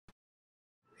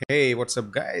Hey, what's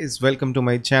up guys? Welcome to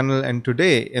my channel, and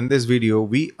today in this video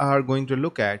we are going to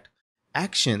look at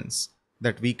actions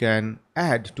that we can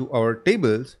add to our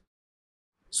tables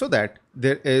so that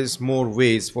there is more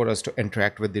ways for us to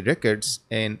interact with the records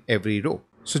in every row.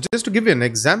 So just to give you an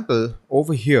example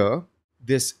over here,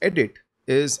 this edit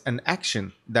is an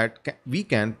action that we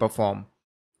can perform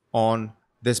on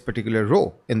this particular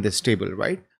row in this table,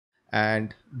 right?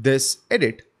 And this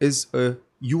edit is a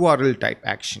URL type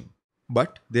action.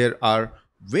 But there are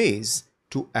ways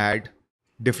to add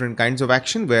different kinds of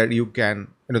action where you can,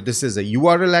 this is a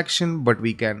URL action, but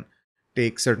we can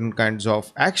take certain kinds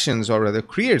of actions, or rather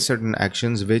create certain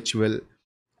actions which will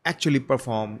actually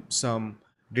perform some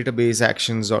database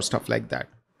actions or stuff like that.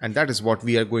 And that is what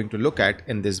we are going to look at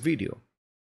in this video.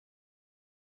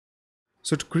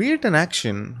 So to create an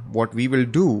action, what we will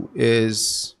do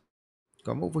is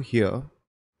come over here.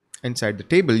 Inside the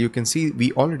table, you can see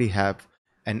we already have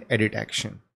an edit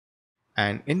action.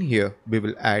 And in here, we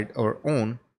will add our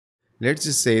own. Let's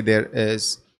just say there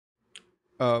is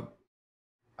a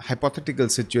hypothetical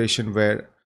situation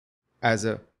where, as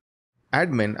a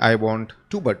admin, I want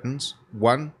two buttons.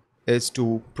 One is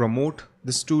to promote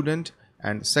the student,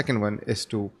 and the second one is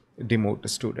to demote the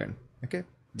student. Okay,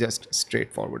 just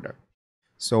straightforward.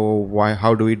 So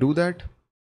how do we do that?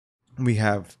 We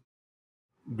have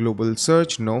global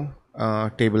search, no,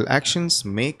 table actions,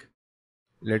 make.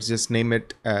 Let's just name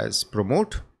it as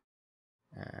promote,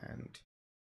 and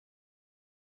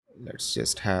let's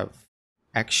just have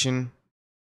action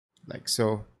like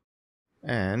so.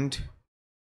 And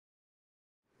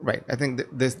right, I think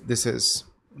this is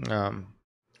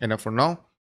enough for now.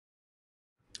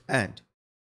 And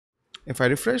if I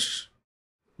refresh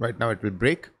right now, it will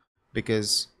break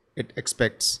because it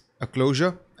expects a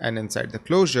closure, and inside the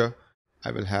closure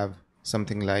I will have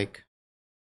something like,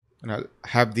 and I'll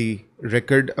have the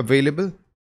record available.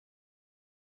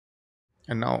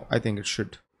 And now I think it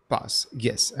should pass.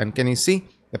 Yes. And can you see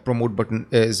the promote button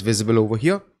is visible over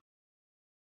here?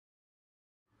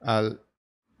 I'll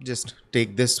just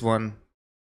take this one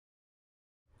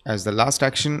as the last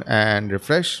action and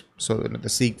refresh, so that the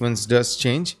sequence does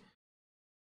change.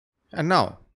 And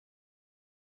now,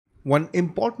 one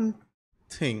important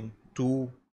thing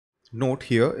to note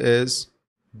here is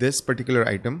this particular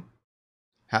item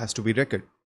has to be record.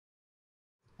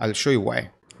 I'll show you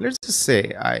why. Let's just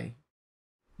say I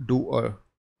do a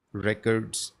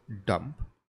records dump,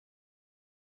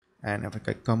 and if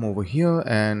I come over here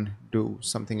and do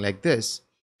something like this,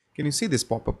 can you see this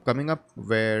pop-up coming up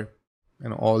where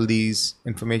all these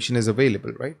information is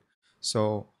available, right?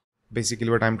 So basically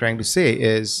what I'm trying to say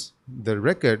is the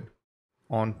record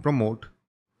on promote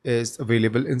is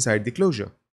available inside the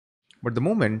closure. But the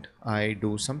moment I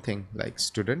do something like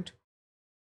student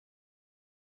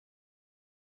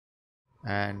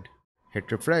and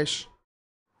hit refresh,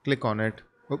 click on it,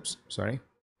 oops, sorry,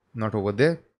 not over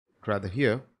there, rather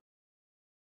here,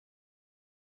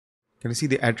 can you see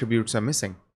the attributes are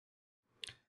missing?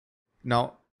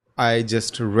 Now, I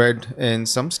just read in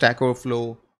some Stack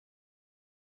Overflow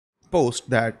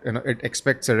post that it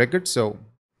expects a record. So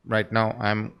right now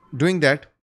I'm doing that.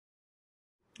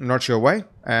 I'm not sure why,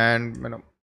 and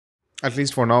at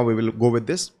least for now we will go with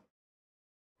this.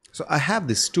 So I have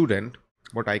this student.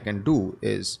 What I can do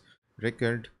is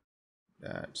record,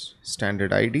 that's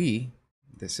standard ID.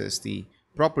 This is the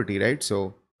property, right?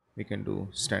 So we can do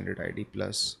standard ID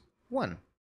plus 1,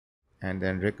 and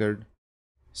then record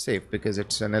save because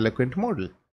it's an eloquent model.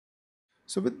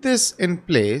 So with this in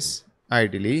place,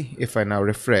 ideally, if I now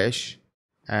refresh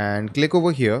and click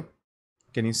over here,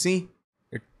 can you see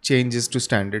it changes to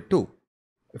standard 2?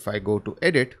 If I go to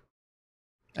edit,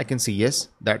 I can see yes,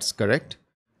 that's correct.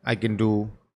 I can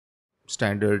do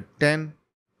standard 10,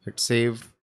 hit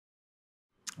save.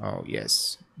 Oh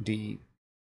yes, DPS.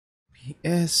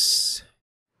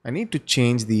 I need to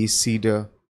change the cedar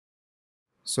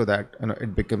so that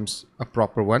it becomes a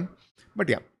proper one. But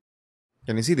yeah,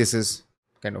 can you see this is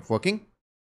kind of working?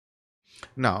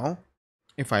 Now,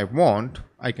 if I want,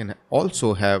 I can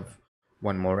also have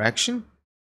one more action,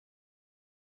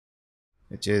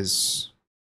 which is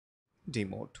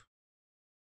demote.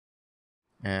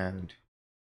 And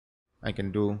I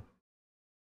can do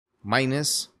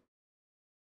minus,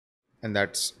 and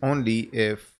that's only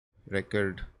if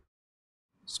record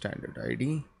standard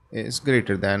ID is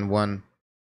greater than 1,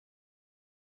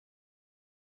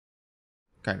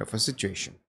 kind of a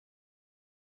situation.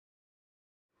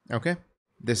 Okay,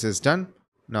 this is done.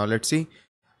 Now let's see.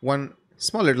 One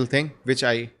small little thing which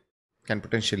I can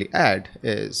potentially add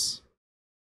is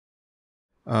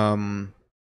let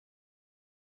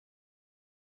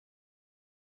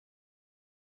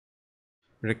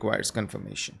requires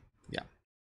confirmation. Yeah.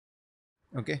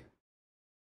 Okay.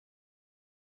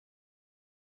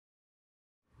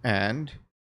 And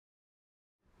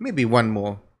maybe one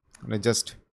more, just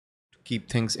to keep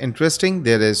things interesting,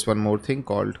 there is one more thing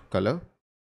called color.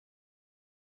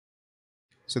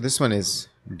 So this one is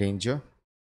danger,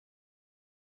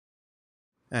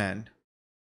 and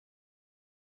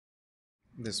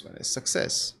this one is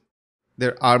success.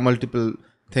 There are multiple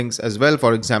things as well.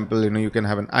 For example, you can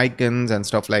have an icons and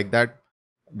stuff like that,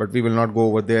 but we will not go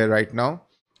over there right now.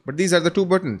 But these are the two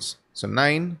buttons. So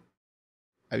 9,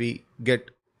 we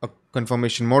get a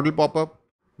confirmation model pop up.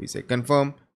 We say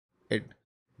confirm, it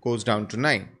goes down to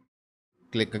 9.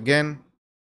 Click again,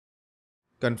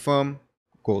 confirm,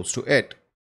 goes to 8.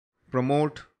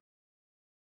 Promote,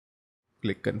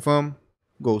 click confirm,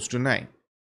 goes to 9.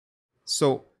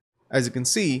 So as you can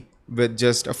see, with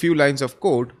just a few lines of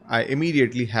code, I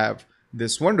immediately have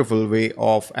this wonderful way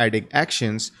of adding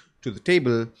actions to the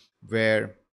table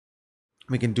where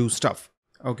we can do stuff.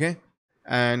 Okay.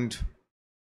 And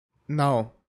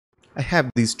now I have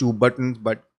these two buttons,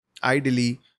 but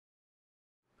ideally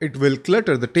it will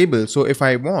clutter the table. So if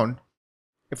I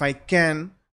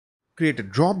can create a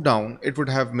drop down, it would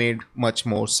have made much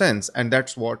more sense. And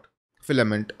that's what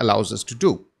Filament allows us to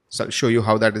do. So I'll show you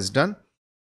how that is done.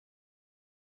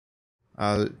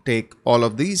 I'll take all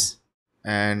of these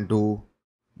and do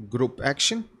group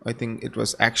action. I think it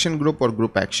was action group or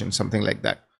group action, something like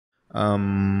that.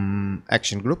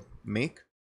 Action group, make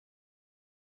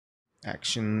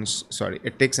actions. Sorry,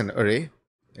 it takes an array.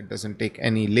 It doesn't take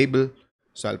any label.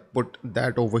 So I'll put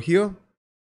that over here.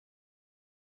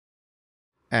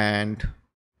 And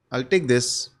I'll take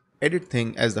this edit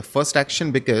thing as the first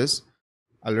action because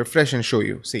I'll refresh and show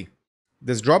you. See,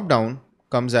 this drop down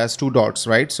comes as 2 dots,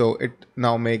 right? So it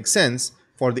now makes sense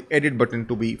for the edit button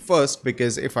to be first,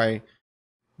 because if I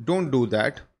don't do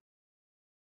that,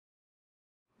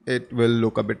 it will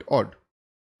look a bit odd.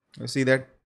 You see that?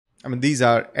 I mean, these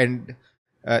are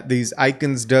these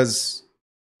icons does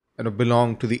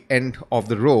belong to the end of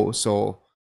the row, so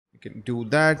you can do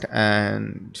that.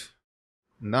 And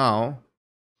now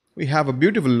we have a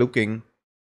beautiful looking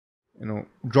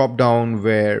drop down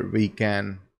where we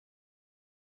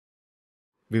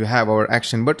have our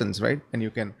action buttons, right? And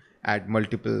you can add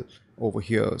multiple over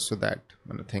here so that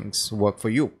things work for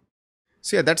you.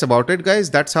 So yeah, that's about it,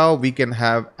 guys. That's how we can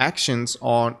have actions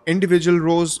on individual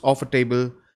rows of a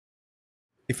table.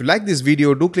 If you like this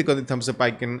video, do click on the thumbs up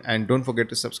icon and don't forget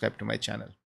to subscribe to my channel.